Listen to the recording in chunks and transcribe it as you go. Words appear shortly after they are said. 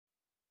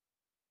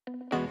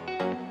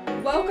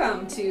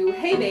Welcome to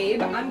Hey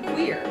Babe, I'm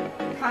Queer,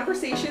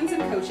 conversations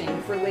and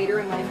coaching for later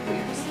in life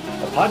queers.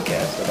 A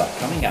podcast about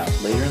coming out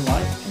later in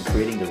life and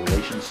creating the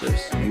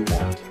relationships you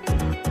want.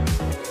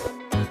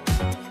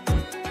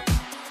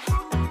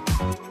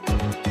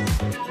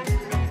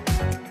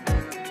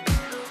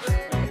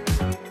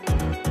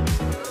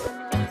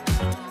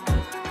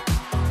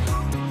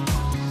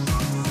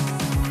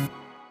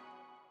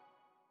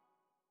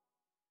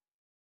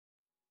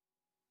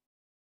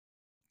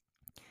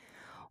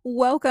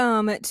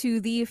 Welcome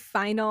to the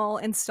final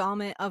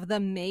installment of the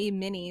May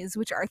Minis,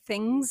 which are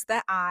things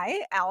that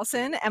I,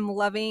 Allison, am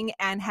loving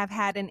and have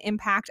had an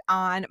impact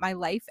on my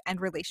life and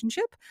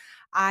relationship.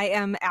 I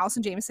am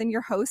Allison Jameson,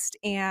 your host,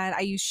 and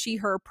I use she,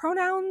 her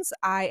pronouns.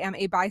 I am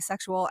a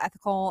bisexual,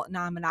 ethical,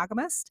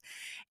 non-monogamist.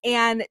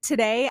 And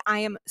today I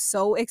am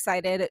so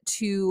excited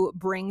to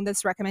bring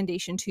this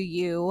recommendation to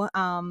you.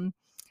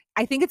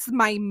 I think it's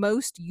my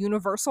most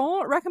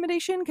universal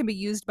recommendation, can be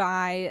used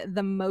by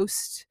the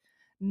most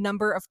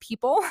number of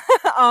people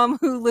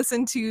who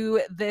listen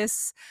to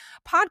this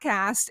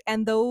podcast,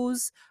 and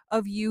those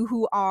of you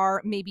who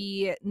are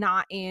maybe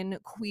not in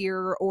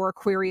queer or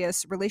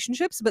queerious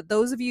relationships, but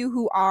those of you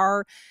who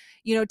are,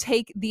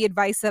 take the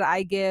advice that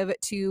I give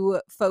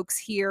to folks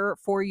here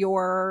for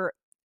your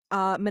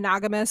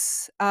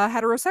monogamous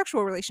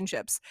heterosexual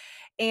relationships.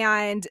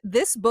 And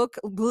this book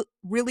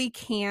really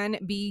can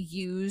be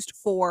used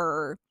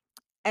for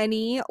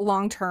any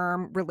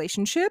long-term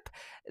relationship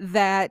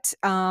that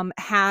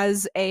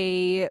has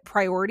a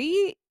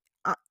priority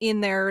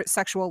in their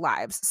sexual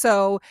lives.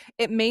 So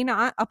it may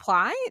not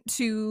apply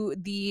to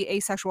the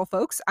asexual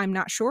folks. I'm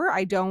not sure.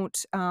 I don't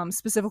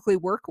specifically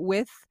work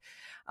with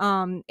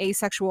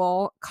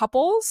asexual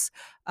couples.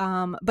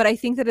 But I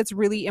think that it's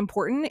really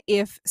important,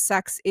 if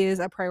sex is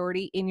a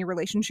priority in your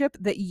relationship,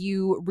 that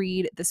you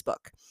read this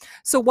book.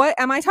 So what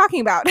am I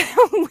talking about?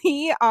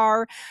 We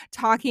are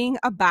talking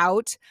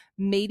about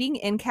Mating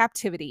in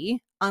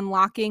Captivity,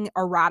 Unlocking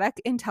Erotic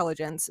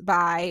Intelligence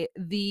by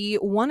the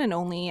one and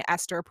only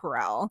Esther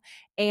Perel.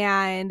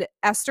 And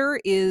Esther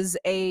is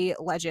a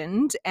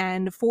legend,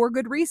 and for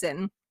good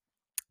reason.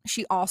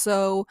 She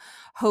also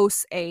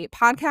hosts a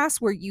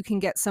podcast where you can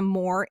get some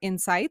more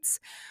insights,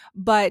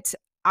 but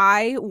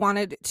I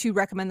wanted to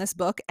recommend this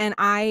book, and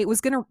I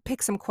was going to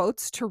pick some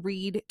quotes to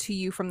read to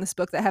you from this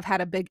book that have had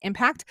a big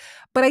impact,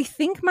 but I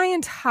think my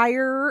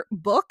entire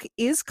book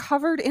is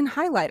covered in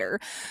highlighter.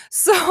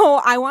 So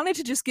I wanted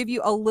to just give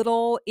you a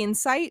little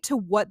insight to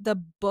what the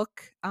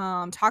book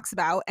talks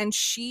about. And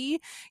she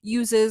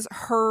uses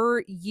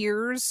her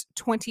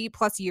 20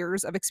 plus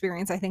years of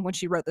experience, I think, when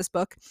she wrote this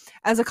book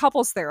as a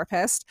couples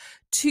therapist,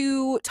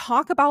 to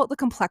talk about the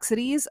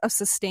complexities of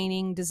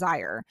sustaining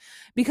desire,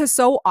 because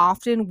so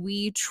often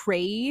we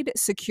trade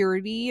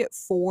security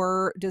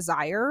for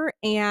desire,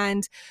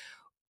 and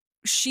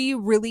she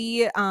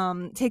really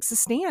takes a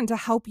stand to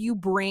help you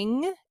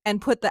bring and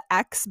put the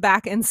X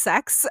back in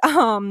sex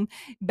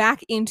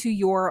back into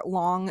your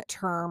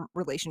long-term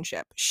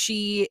relationship.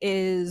 She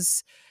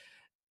is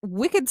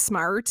wicked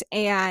smart,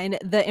 and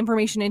the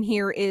information in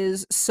here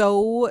is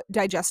so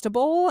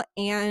digestible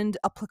and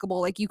applicable.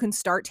 Like, you can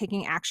start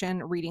taking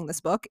action reading this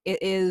book. It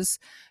is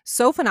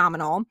so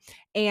phenomenal,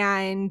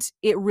 and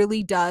it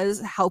really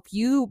does help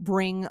you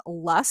bring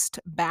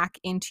lust back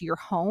into your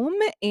home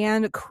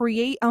and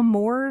create a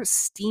more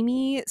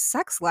steamy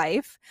sex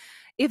life,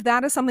 if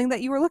that is something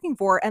that you are looking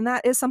for. And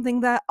that is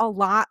something that a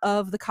lot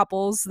of the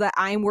couples that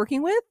I'm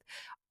working with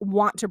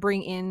want to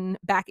bring in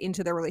back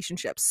into their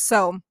relationships.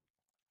 So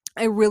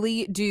I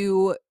really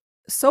do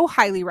so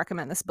highly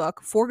recommend this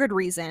book, for good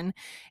reason.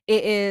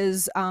 It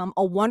is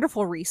a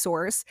wonderful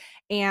resource,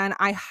 and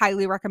I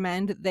highly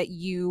recommend that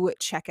you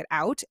check it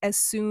out as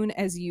soon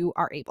as you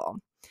are able.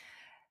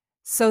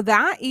 So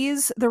that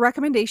is the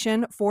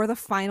recommendation for the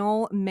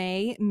final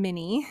May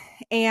mini.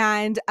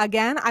 And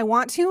again, I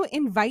want to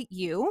invite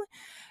you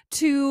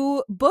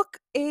to book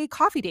a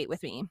coffee date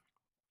with me.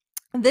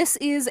 This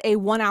is a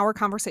 1-hour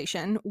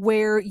conversation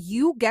where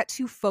you get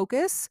to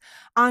focus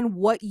on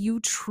what you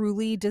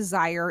truly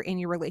desire in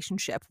your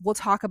relationship. We'll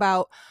talk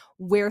about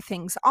where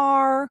things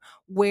are,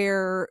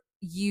 where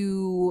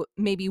you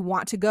maybe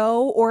want to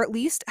go, or at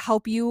least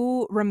help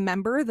you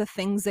remember the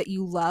things that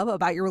you love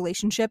about your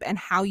relationship and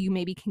how you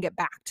maybe can get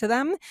back to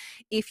them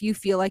if you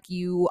feel like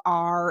you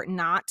are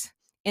not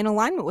in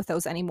alignment with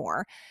those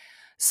anymore.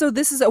 So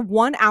this is a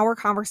 1-hour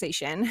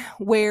conversation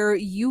where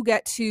you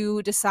get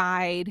to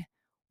decide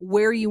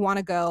where you want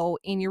to go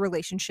in your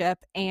relationship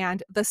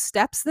and the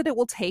steps that it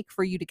will take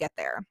for you to get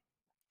there.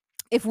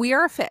 If we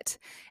are a fit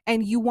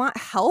and you want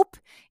help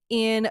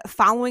in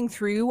following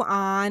through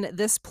on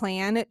this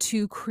plan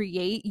to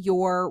create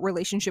your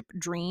relationship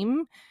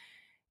dream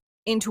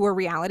into a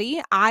reality,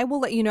 I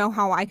will let you know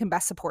how I can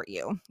best support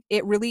you.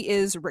 It really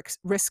is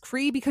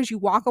risk-free, because you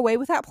walk away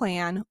with that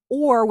plan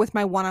or with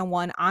my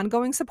one-on-one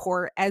ongoing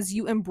support as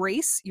you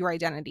embrace your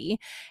identity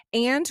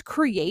and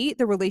create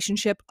the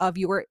relationship of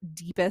your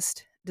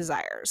deepest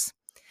desires.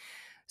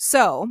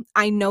 So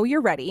I know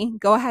you're ready.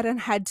 Go ahead and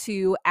head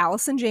to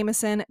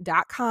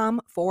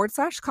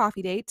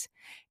AllisonJameson.com/coffee date,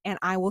 and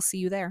I will see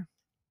you there.